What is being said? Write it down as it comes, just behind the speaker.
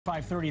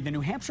5:30, the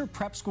New Hampshire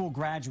prep school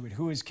graduate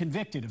who is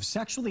convicted of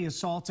sexually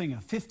assaulting a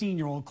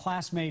 15-year-old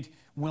classmate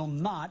will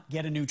not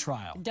get a new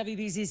trial.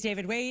 WBZ's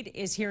David Wade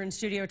is here in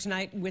studio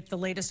tonight with the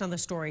latest on the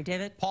story.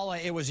 David? Paula,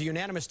 it was a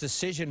unanimous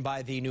decision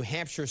by the New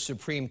Hampshire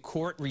Supreme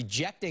Court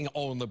rejecting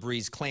Owen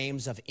Labrie's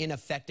claims of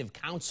ineffective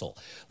counsel.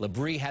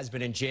 Labrie has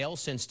been in jail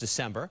since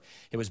December.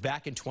 It was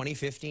back in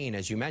 2015,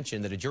 as you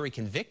mentioned, that a jury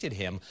convicted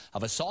him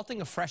of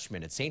assaulting a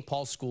freshman at St.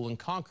 Paul's School in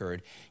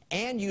Concord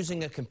and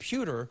using a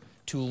computer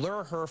to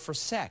lure her for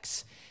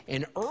sex.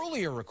 An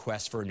earlier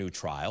request for a new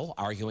trial,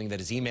 arguing that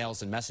his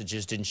emails and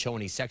messages didn't show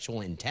any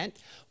sexual intent,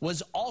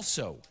 was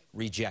also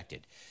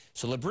rejected.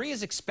 So Labrie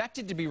is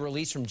expected to be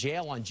released from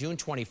jail on June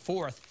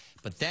 24th,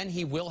 but then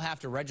he will have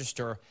to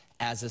register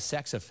as a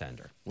sex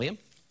offender. Liam?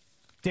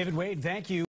 David Wade, thank you.